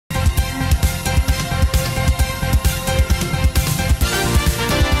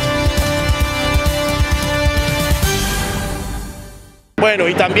Bueno,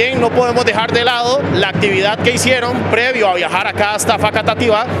 y también no podemos dejar de lado la actividad que hicieron previo a viajar acá hasta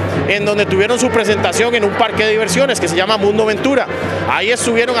Facatativá, en donde tuvieron su presentación en un parque de diversiones que se llama Mundo Ventura. Ahí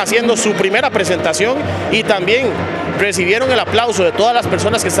estuvieron haciendo su primera presentación y también recibieron el aplauso de todas las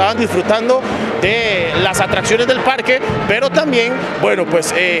personas que estaban disfrutando de las atracciones del parque, pero también, bueno,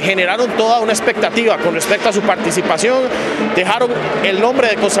 pues generaron toda una expectativa con respecto a su participación, dejaron el nombre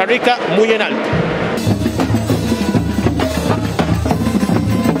de Costa Rica muy en alto.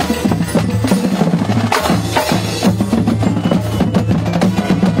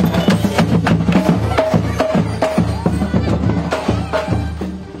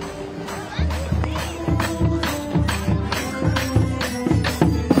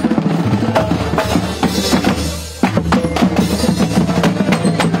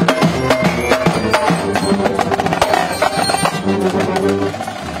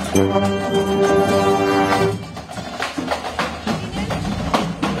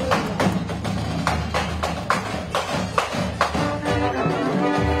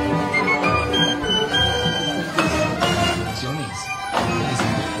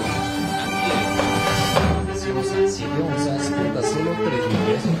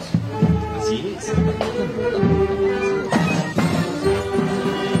 Así es.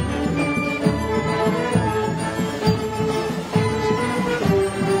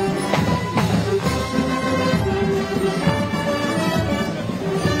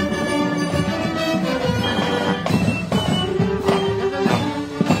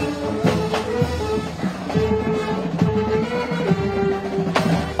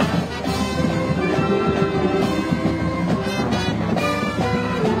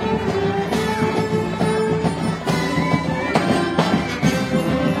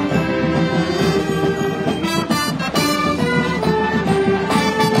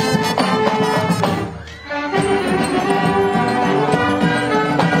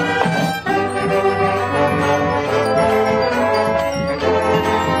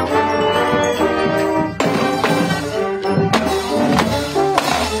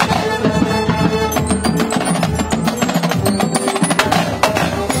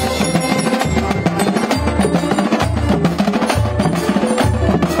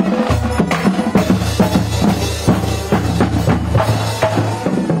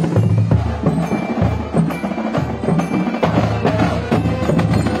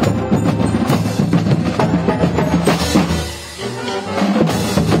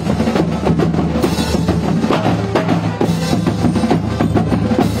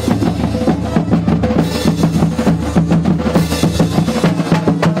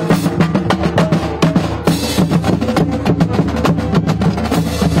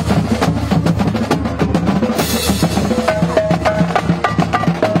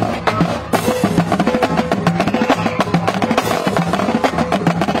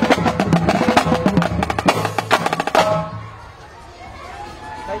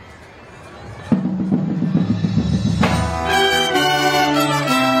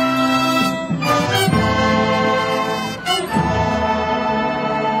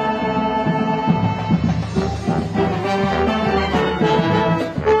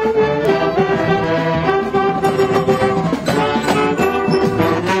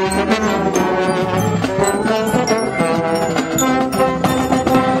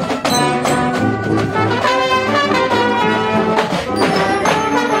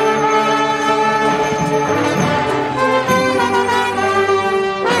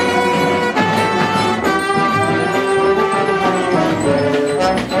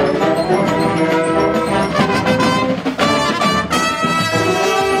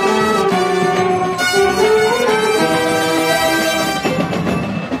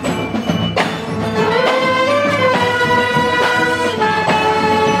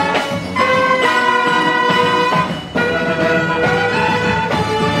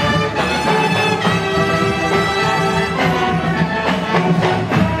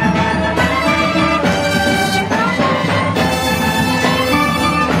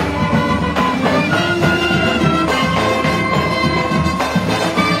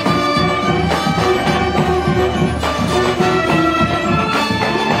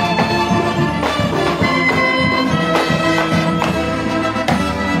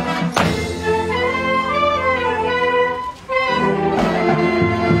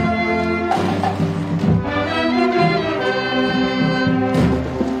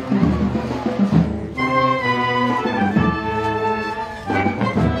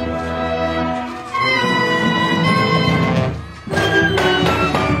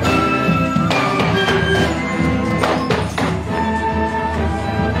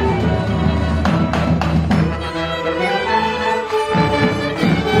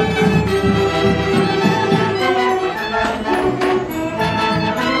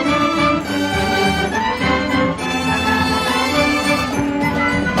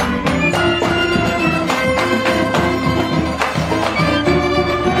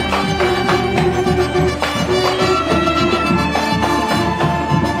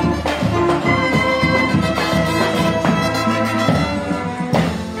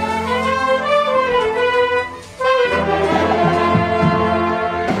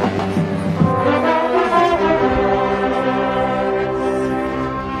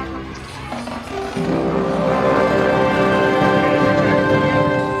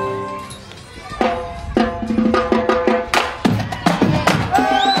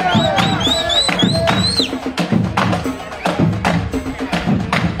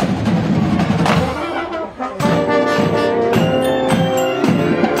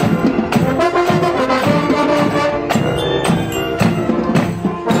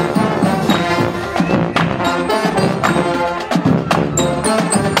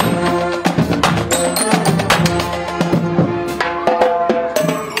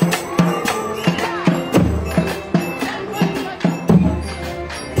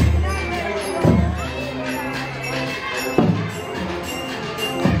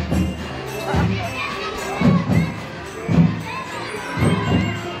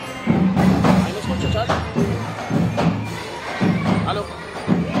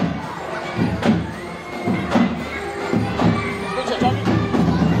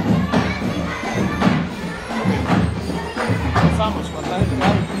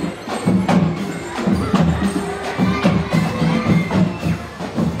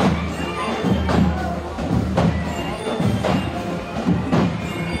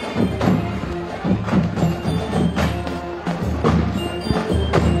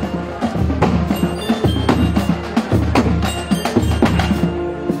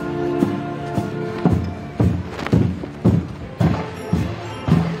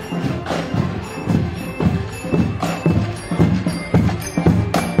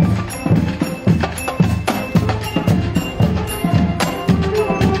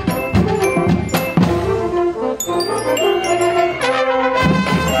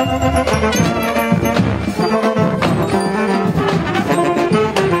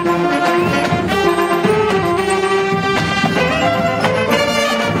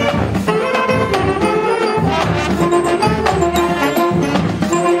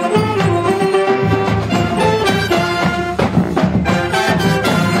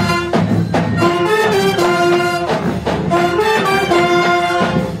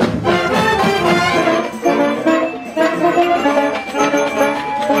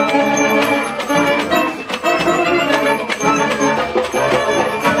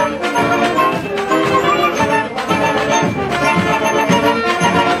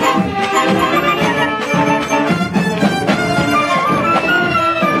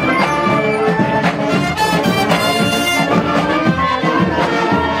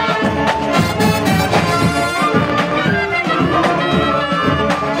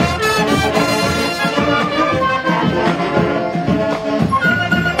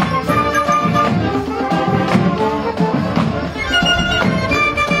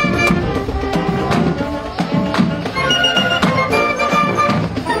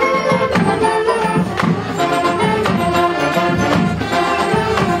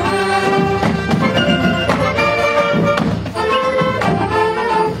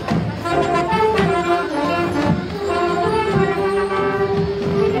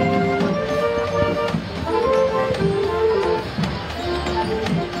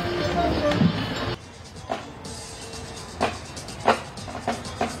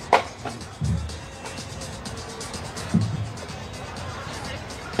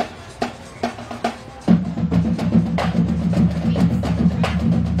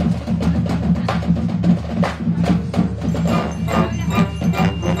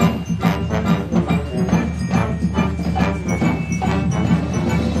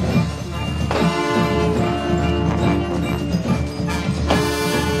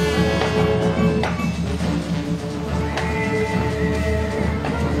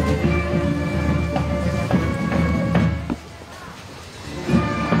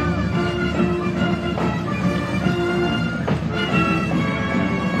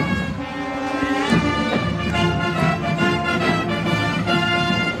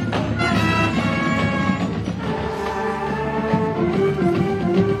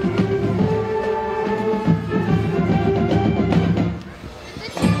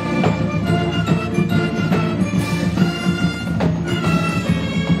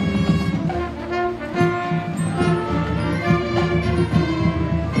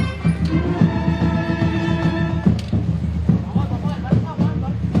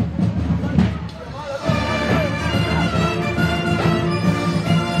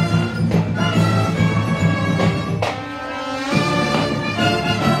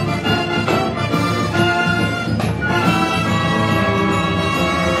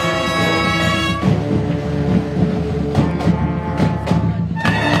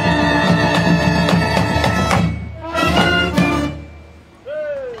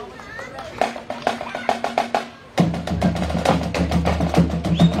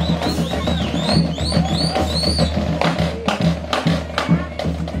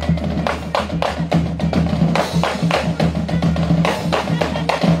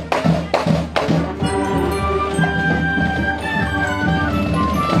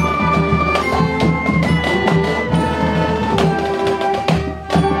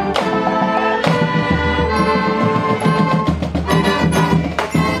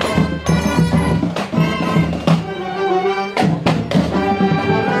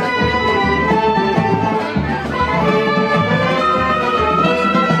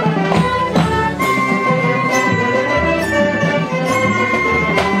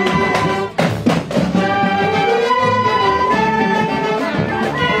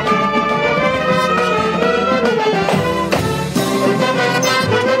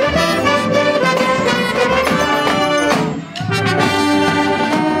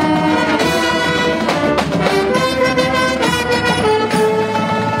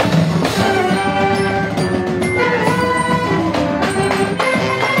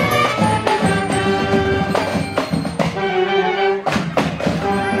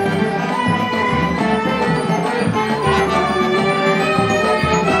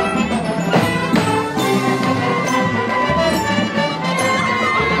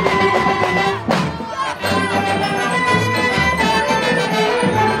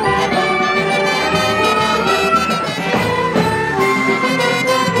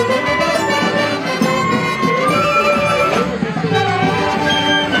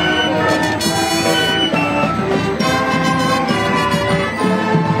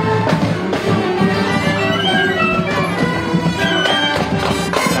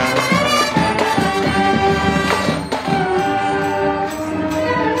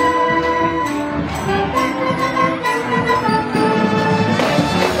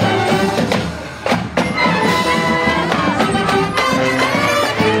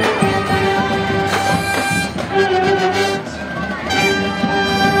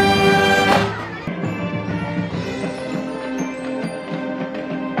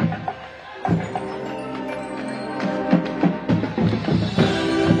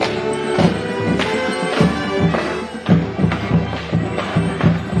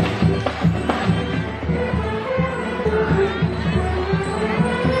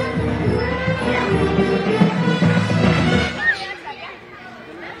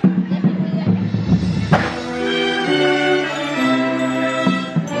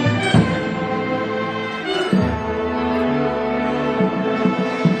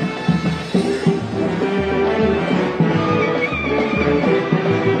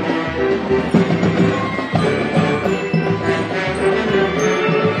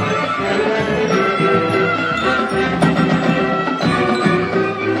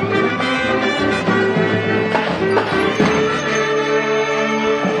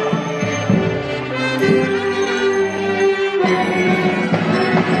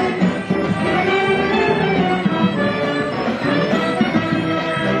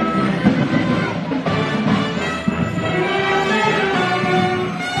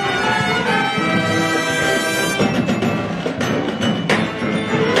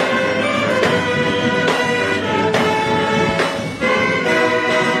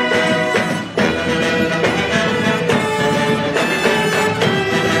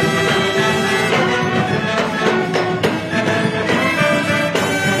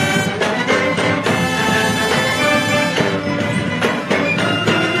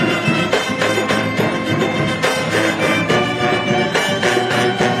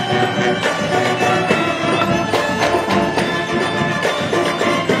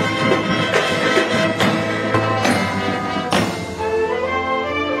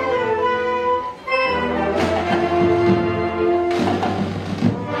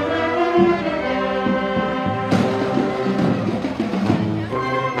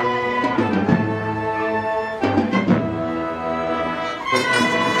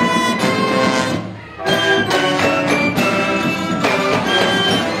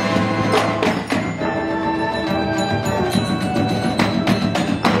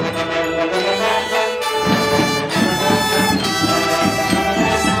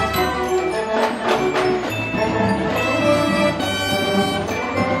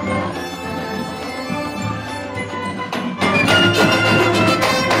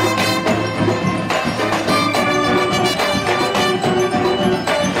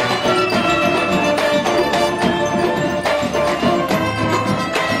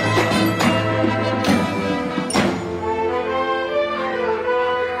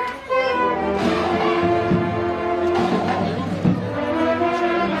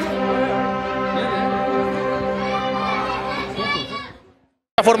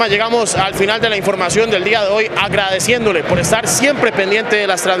 esta forma llegamos al final de la información del día de hoy, agradeciéndole por estar siempre pendiente de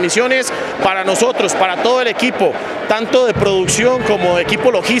las transmisiones. Para nosotros, para todo el equipo, tanto de producción como de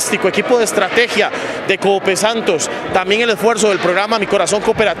equipo logístico, equipo de estrategia de Coope Santos, también el esfuerzo del programa Mi Corazón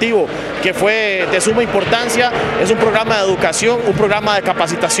Cooperativo, que fue de suma importancia. Es un programa de educación, un programa de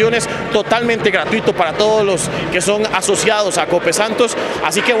capacitaciones totalmente gratuito para todos los que son asociados a Coope Santos,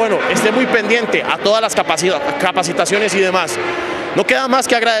 así que bueno, esté muy pendiente a todas las capacitaciones y demás. No queda más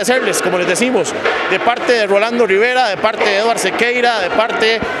que agradecerles, como les decimos, de parte de Rolando Rivera, de parte de Eduardo Sequeira, de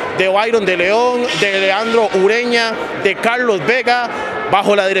parte de Byron de León, de Leandro Ureña, de Carlos Vega,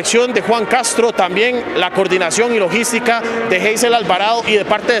 bajo la dirección de Juan Castro, también la coordinación y logística de Hazel Alvarado, y de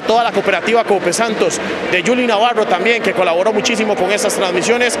parte de toda la cooperativa Coope Santos, de Julie Navarro también, que colaboró muchísimo con estas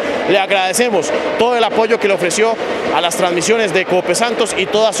transmisiones. Le agradecemos todo el apoyo que le ofreció a las transmisiones de Coope Santos y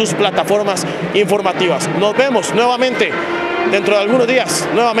todas sus plataformas informativas. Nos vemos nuevamente dentro de algunos días,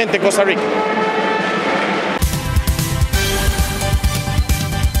 nuevamente en Costa Rica.